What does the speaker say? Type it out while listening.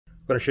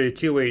going to show you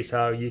two ways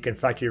how you can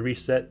factory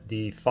reset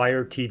the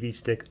Fire TV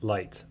Stick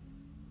Lite.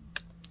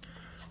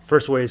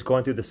 First way is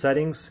going through the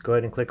settings. Go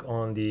ahead and click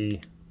on the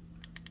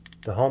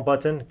home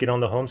button. Get on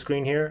the home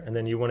screen here, and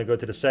then you want to go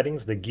to the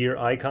settings, the gear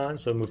icon.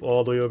 So move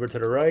all the way over to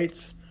the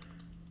right.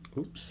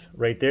 Oops,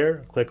 right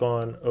there. Click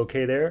on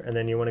OK there, and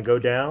then you want to go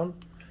down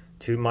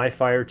to My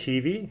Fire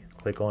TV.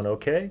 Click on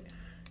OK,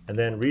 and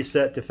then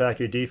reset to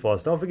factory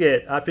defaults. Don't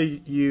forget, after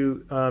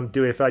you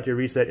do a factory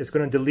reset, it's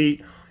going to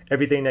delete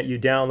everything that you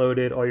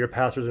downloaded, all your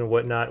passwords and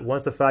whatnot.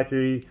 Once the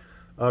factory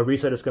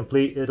reset is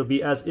complete, it'll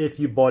be as if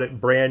you bought it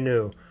brand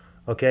new.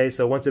 Okay,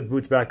 so once it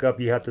boots back up,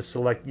 you have to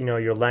select,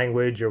 your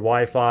language, your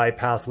Wi-Fi,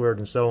 password,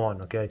 and so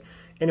on. Okay.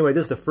 Anyway,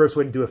 this is the first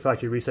way to do a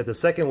factory reset. The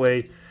second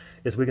way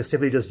is we can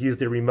simply just use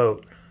the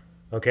remote.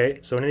 Okay,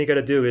 so then you got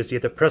to do is you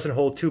have to press and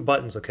hold two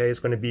buttons. Okay, it's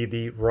going to be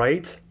the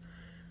right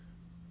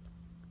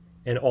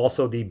and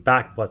also the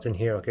back button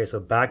here. Okay, so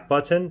back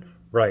button,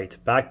 right,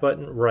 back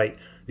button, right.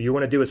 What you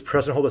want to do is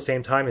press and hold at the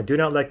same time, and do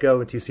not let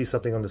go until you see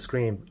something on the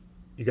screen.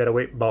 You got to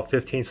wait about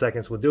 15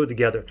 seconds. We'll do it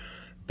together.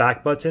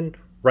 Back button,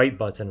 right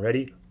button.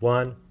 Ready?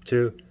 1,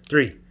 2,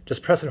 3.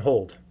 Just press and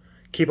hold.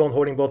 Keep on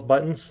holding both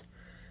buttons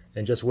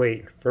and just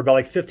wait for about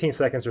like 15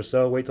 seconds or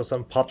so. Wait till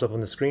something pops up on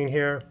the screen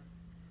here.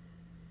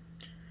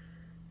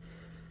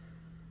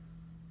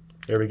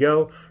 There we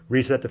go.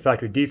 Reset the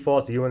factory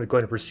defaults. If you want to go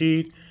ahead and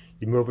proceed,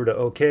 you move over to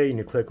OK and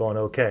you click on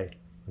OK.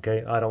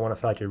 Okay, I don't want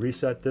to factory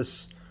reset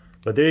this,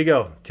 but there you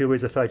go. Two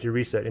ways to factory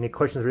reset. Any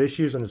questions or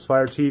issues on this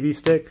Fire TV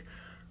Stick?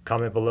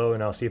 Comment below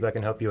and I'll see if I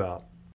can help you out.